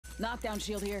Knockdown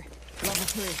shield here. Level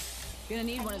 3. Gonna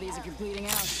need one of these if you're bleeding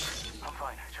out. I'm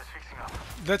fine. Just fixing up.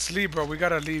 Let's leave, bro. We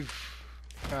gotta leave.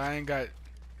 I ain't got...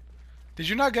 Did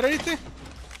you not get anything?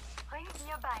 Ring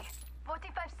nearby.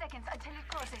 45 seconds until it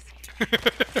closes.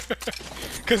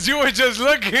 Because you were just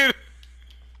looking.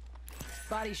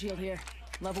 Body shield here.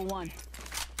 Level 1.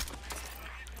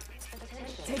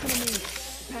 Taking a knee.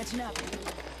 Patching up.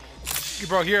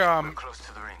 Bro, here, We're close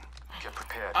to the ring. Get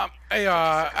prepared.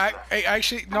 hey,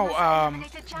 actually, no,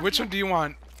 which one do you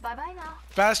want? Bye-bye now.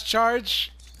 Fast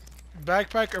charge,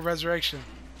 backpack, or resurrection?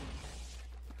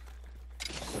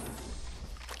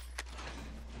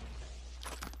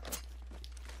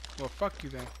 Well, fuck you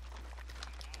then.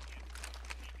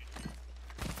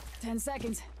 10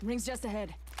 seconds. Ring's just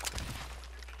ahead.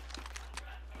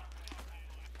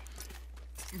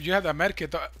 You have that medkit,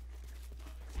 though.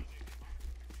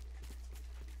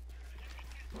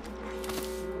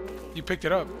 You picked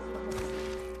it up.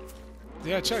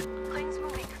 Yeah, check. Ring's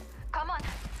moving. Come on.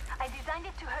 I designed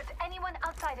it to hurt anyone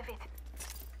outside of it.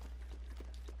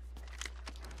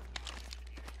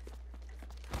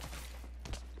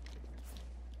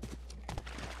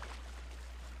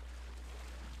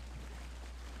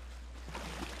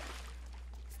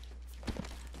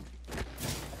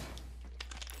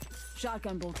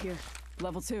 Shotgun bolt here.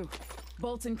 Level 2.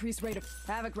 Bolts increase rate of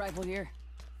Havoc rifle here.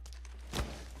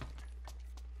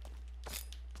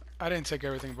 I didn't take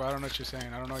everything, but I don't know what you're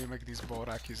saying. I don't know you're making these bold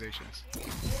accusations.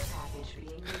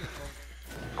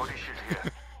 Body shield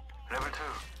here. Level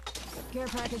 2. Care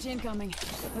package incoming.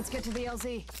 Let's get to the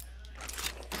LZ.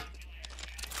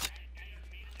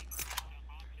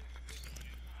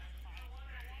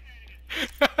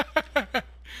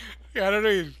 Yeah, I don't know.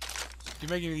 You're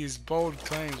making these bold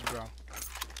claims, bro.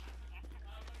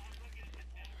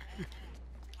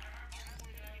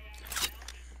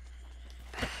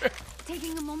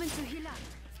 Taking a moment to heal up.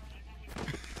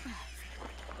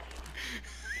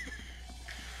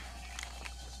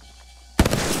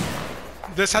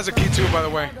 This has a key too, by the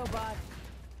way. Cargo bot.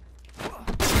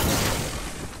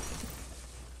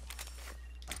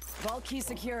 Vault key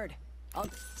secured.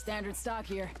 Standard stock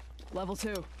here. Level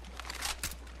 2.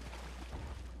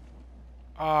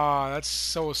 Ah, that's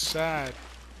so sad.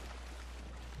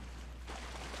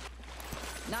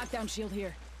 Knockdown shield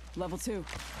here. Level 2.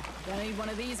 Gonna need one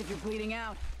of these if you're bleeding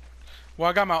out. Well,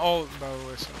 I got my ult, by the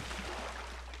way, so.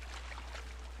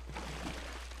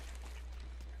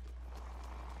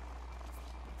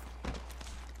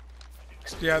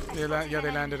 Yeah, they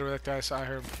landed with that guy, so I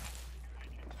heard.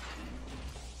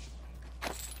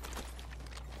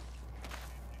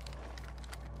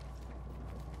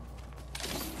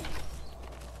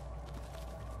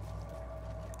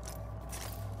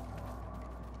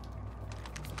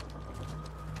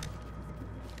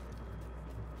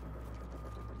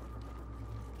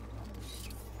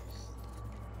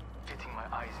 Getting my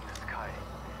eyes in the sky.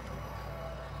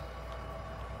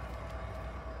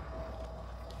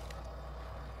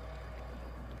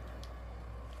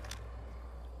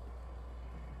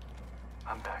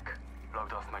 I'm back.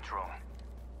 Logged off my drone.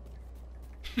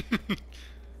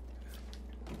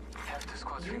 Half the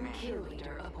squads remain. Kill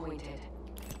leader appointed.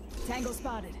 Tango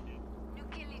spotted. New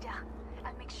kill leader.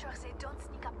 I'll make sure they don't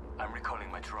sneak up. I'm recalling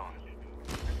my drone.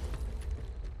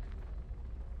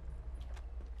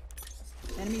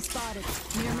 Enemy spotted.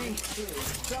 Near me.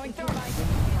 Throwing thermite.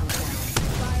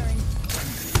 Firing.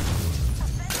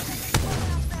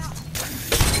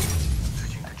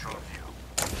 Switching to drone view.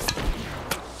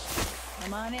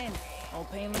 Come on in. Old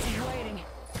Painless is waiting.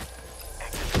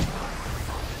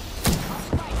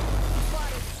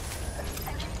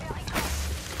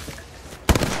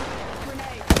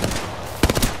 Grenade.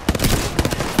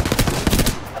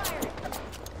 Fire.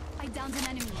 I downed an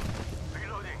enemy.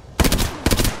 Reloading.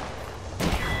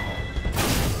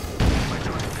 My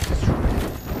drone is destroyed.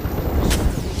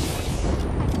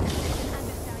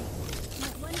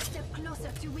 Not one step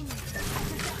closer to winning.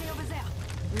 Adversary over there.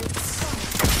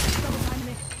 Double time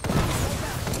me.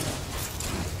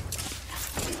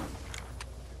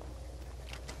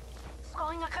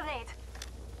 Throwing a grenade.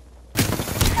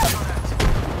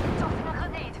 Tossing a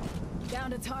grenade. Down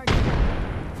to target.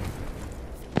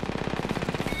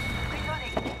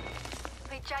 Reloading.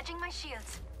 Recharging my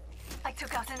shields. I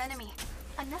took out an enemy.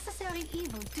 Unnecessary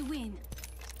evil to win.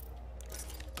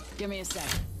 Give me a sec.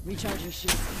 Recharging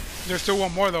shield. There's still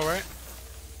one more though, right?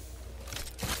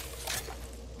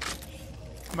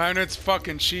 Man, it's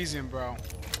fucking cheesing, bro.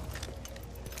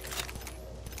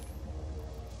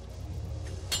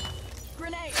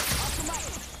 Grenade. Off the mic.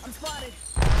 I'm spotted.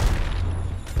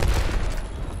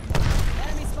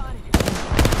 Enemy spotted.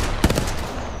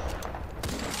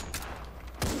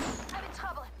 I'm in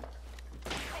trouble.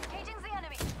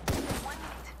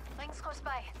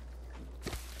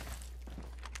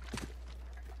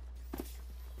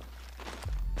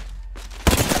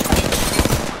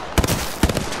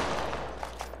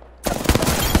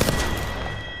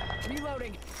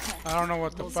 I don't know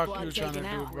what the Whole fuck squad you're trying to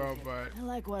taken do, out. bro, but I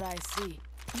like what I see.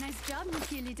 Nice job,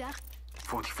 Monsieur Leader.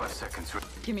 45 seconds.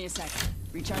 Give me a sec.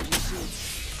 Recharging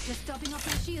shields. Just topping off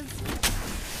my shields.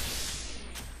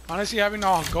 honestly, having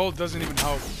all gold doesn't even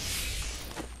help.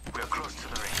 We are close to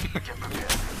the ring. Get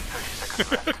prepared. 30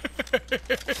 seconds left.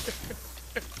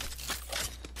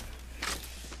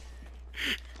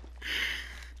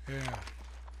 Yeah.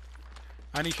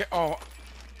 I need. Oh,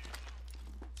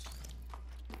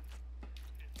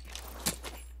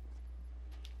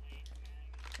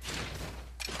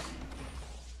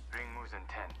 Ring moves in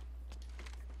 10.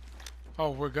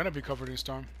 oh, we're gonna be covered in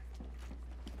storm.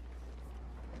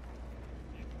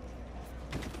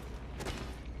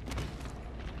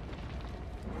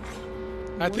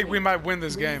 I think we might win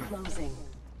this game. Closing.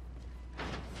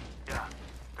 Yeah,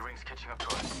 the ring's catching up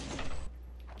to us.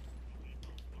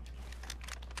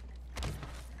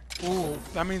 Ooh,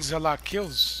 that means a lot of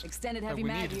kills. Extended That heavy we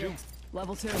mag need to here. do.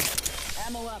 Level 2.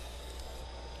 Ammo up.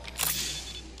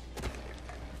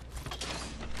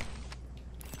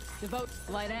 Devote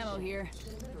light ammo here.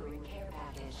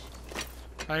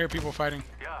 I hear people fighting.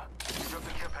 Yeah, drop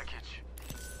the care package.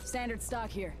 Standard stock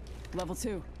here. Level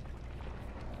 2.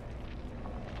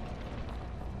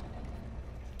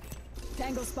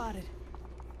 Tango spotted.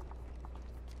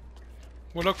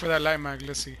 We'll look for that light mag.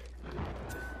 Let's see.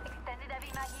 Extended heavy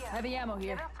mag here. Heavy ammo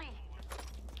here. Level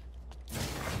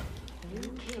 3.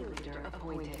 New kill leader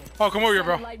appointed. Oh, come over here,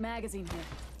 bro. Light magazine here.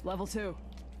 Level 2.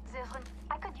 Zerun,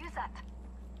 I could use that.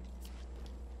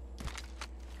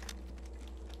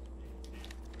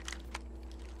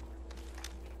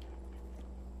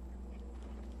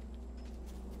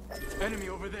 Enemy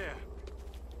over there.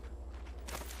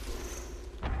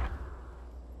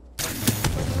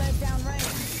 Putting lead down range.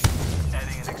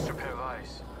 Adding an extra pair of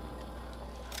eyes.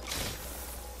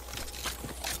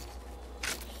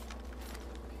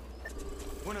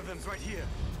 One of them's right here.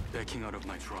 Backing out of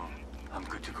my drone. I'm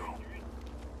good to go.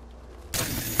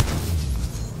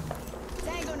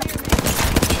 Tango near me.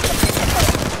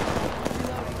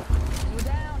 Reloading. We're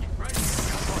down. Right. I'm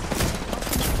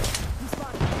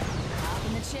spotted. Up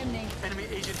in the chimney. Enemy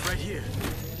agent right here.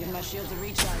 Give my shields a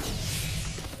recharge.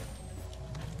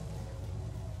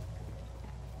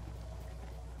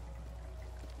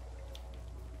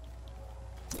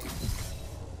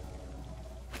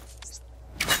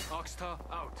 Oxtar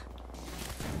out.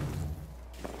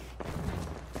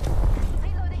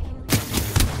 Reloading.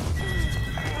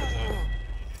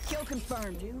 Kill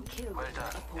confirmed. New kill Well leader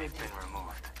done. They've appointed. been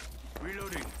removed.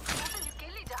 Reloading. That's a new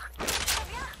kill leader. Très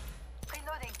bien.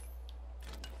 Reloading.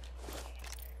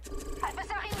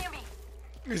 Adversary near me.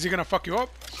 Is he gonna fuck you up?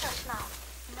 Shush now.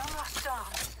 No more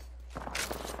storms.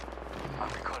 I'm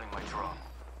recalling my drone.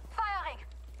 Firing.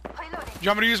 Reloading. You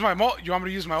want me to use my ult? You want me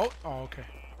to use my ult? Oh, okay.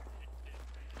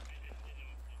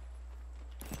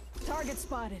 Target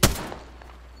spotted. Throwing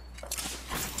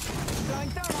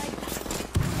thermite.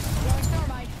 Throwing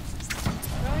thermite.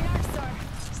 Throwing arc star.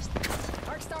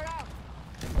 Arc star out.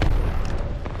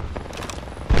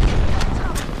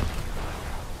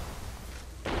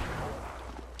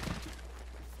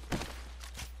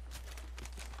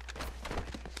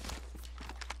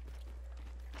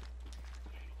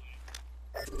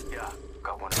 Yeah,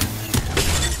 got one of them.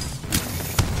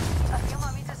 A few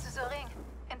more meters to the ring.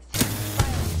 And still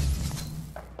firing.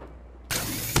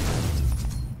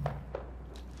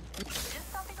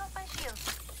 Just topping off my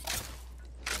shields.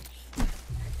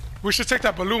 We should take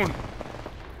that balloon.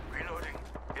 Reloading.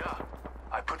 Yeah,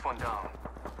 I put one down.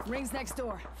 Rings next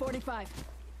door. 45.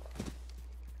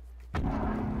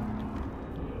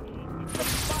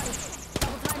 Spotted.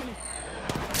 Double timing me.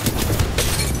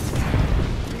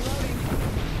 Reloading.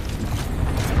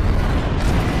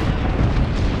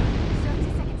 30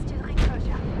 seconds till ring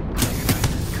closure.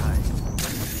 Sky.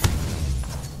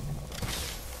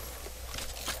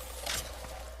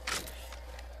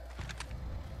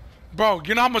 Bro,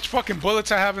 you know how much fucking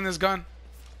bullets I have in this gun?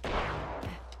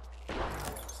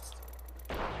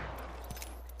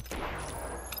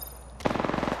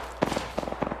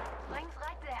 Rings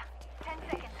right there. 10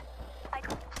 seconds. I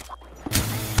could...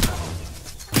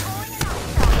 Throwing an arc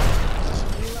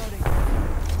Reloading. star.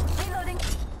 Reloading.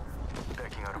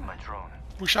 Backing out of my drone.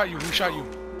 Who shot you? Who shot you?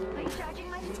 Recharging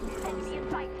my shields. Enemy in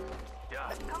sight.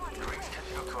 Yeah, the ring's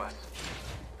catching up to us.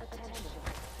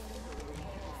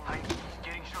 Hi,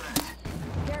 getting shot at.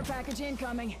 Care package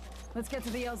incoming. Let's get to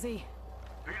the LZ.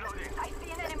 Reloading. I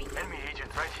see an enemy. Enemy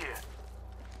agent right here.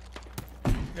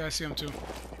 Yeah, I see him too.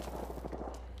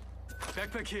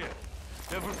 Backpack here.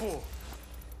 Level 4.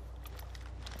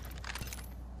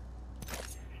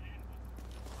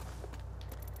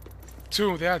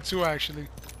 Two. They had two actually.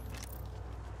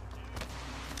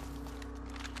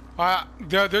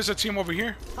 There's a team over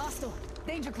here. Hostile.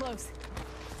 Danger close.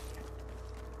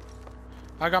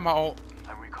 I got my ult.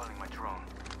 I'm recalling my drone.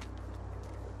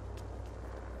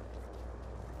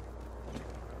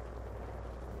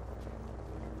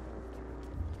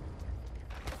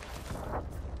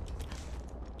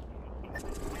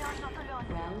 We are not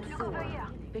alone. Look over here.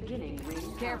 Beginning ring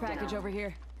Care countdown. package over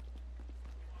here.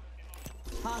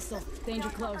 Hostile. We Danger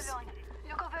are close. not alone.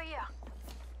 Look over here.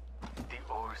 The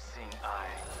all-seeing eye.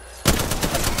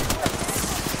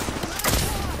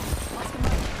 Oscar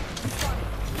Mike. You spotted.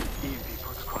 EMP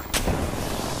protocol.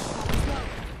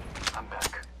 Smoke. I'm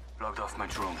back. Logged off my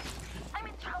drone. I'm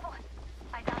in trouble.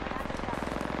 I downed another guy.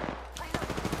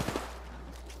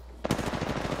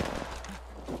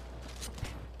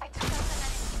 I took out an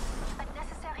enemy. A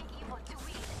necessary evil to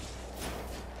weed.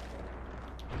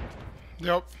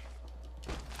 Yep.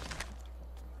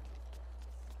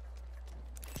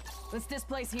 Let's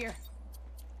displace here.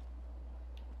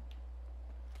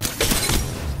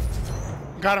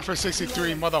 Got him for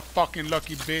 63, motherfucking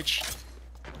lucky bitch.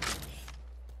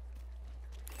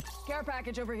 Care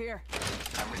package over here.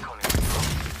 I'm recalling my drone.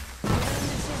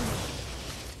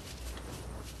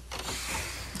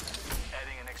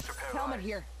 Adding an extra pair of Helmet eyes.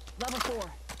 here. Level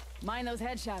 4. Mind those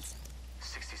headshots.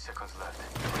 60 seconds left.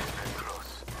 Very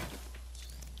close.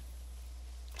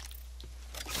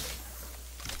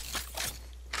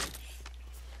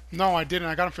 No, I didn't.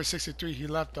 I got him for 63. He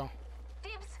left though.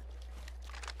 Dibs.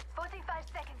 45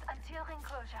 seconds until ring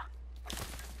closure.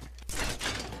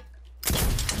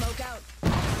 Smoke out.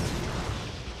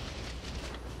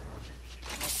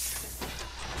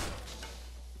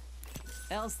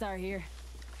 L-Star here.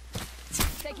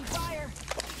 Taking fire.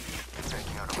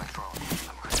 Taking out of my drone.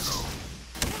 I'm good to go.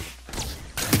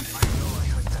 I know I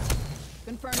heard that.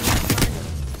 Confirming target.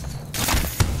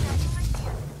 Charging my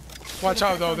shield. Watch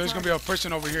out though. There's gonna be a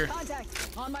person over here. Contact.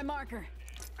 On my marker.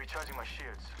 Recharging my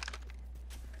shields.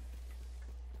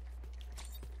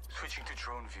 Switching to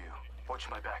drone view. Watch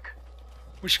my back.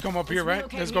 We should come up here, right?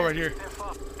 relocate Let's go here. right here. They're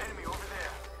far. Enemy over there.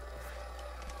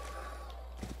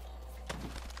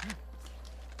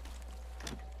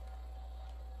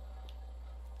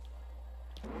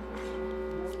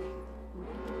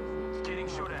 Getting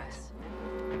shot at.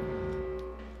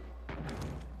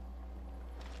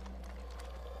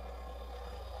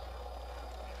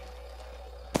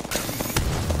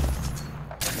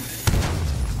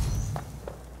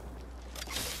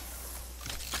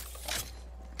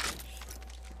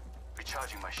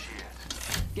 Recharging my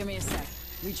shield. Give me a sec.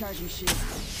 Recharging shield.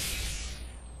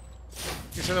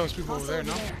 You said there was people over there,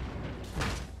 no?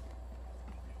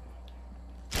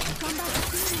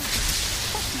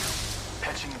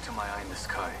 Patching into my eye in the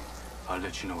sky. I'll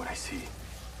let you know what I see.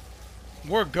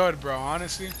 We're good, bro.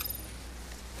 Honestly.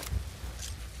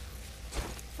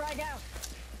 Frag out.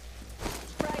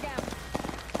 Frag out.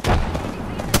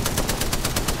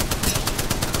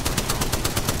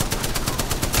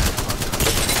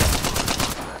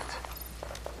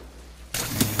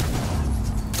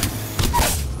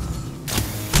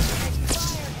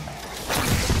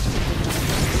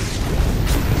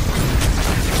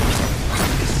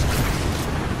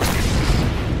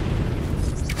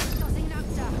 Tossing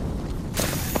Nocta.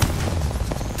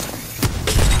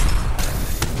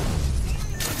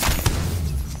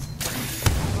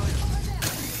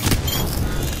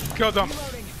 Killed them.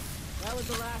 Reloading. That was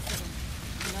the last of them.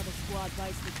 Another squad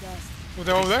bites the dust. Were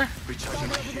they over there? Recharging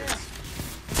my Over there. shields.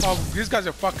 Oh, these guys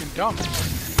are fucking dumb. Tossing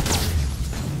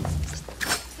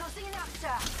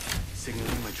Nocta.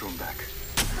 Signaling my drone back.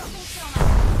 Tossing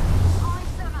Thermite. On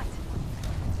Thermite.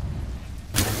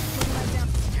 Putting that down.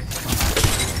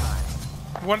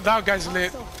 One that guy's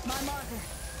lit. Hostile. My marker.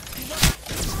 Look.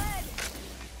 Red.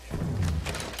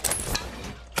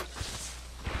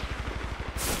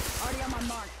 Already on my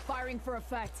mark. Firing for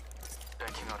effect.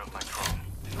 Backing out of my drone.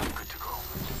 I'm good to go.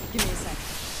 Give me a sec.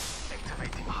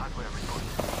 Activating hardware reboot.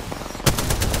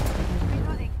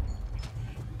 Reloading.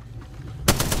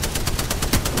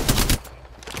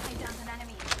 I downed an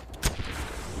enemy.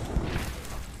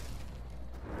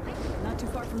 Not too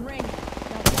far from ring.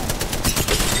 Got that.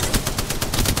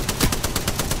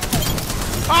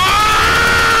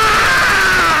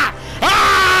 Ah!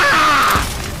 Ah!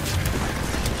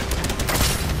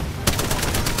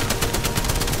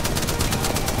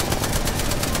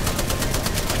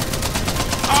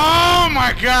 Oh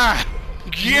my god!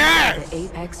 Yeah! The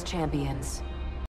Apex Champions.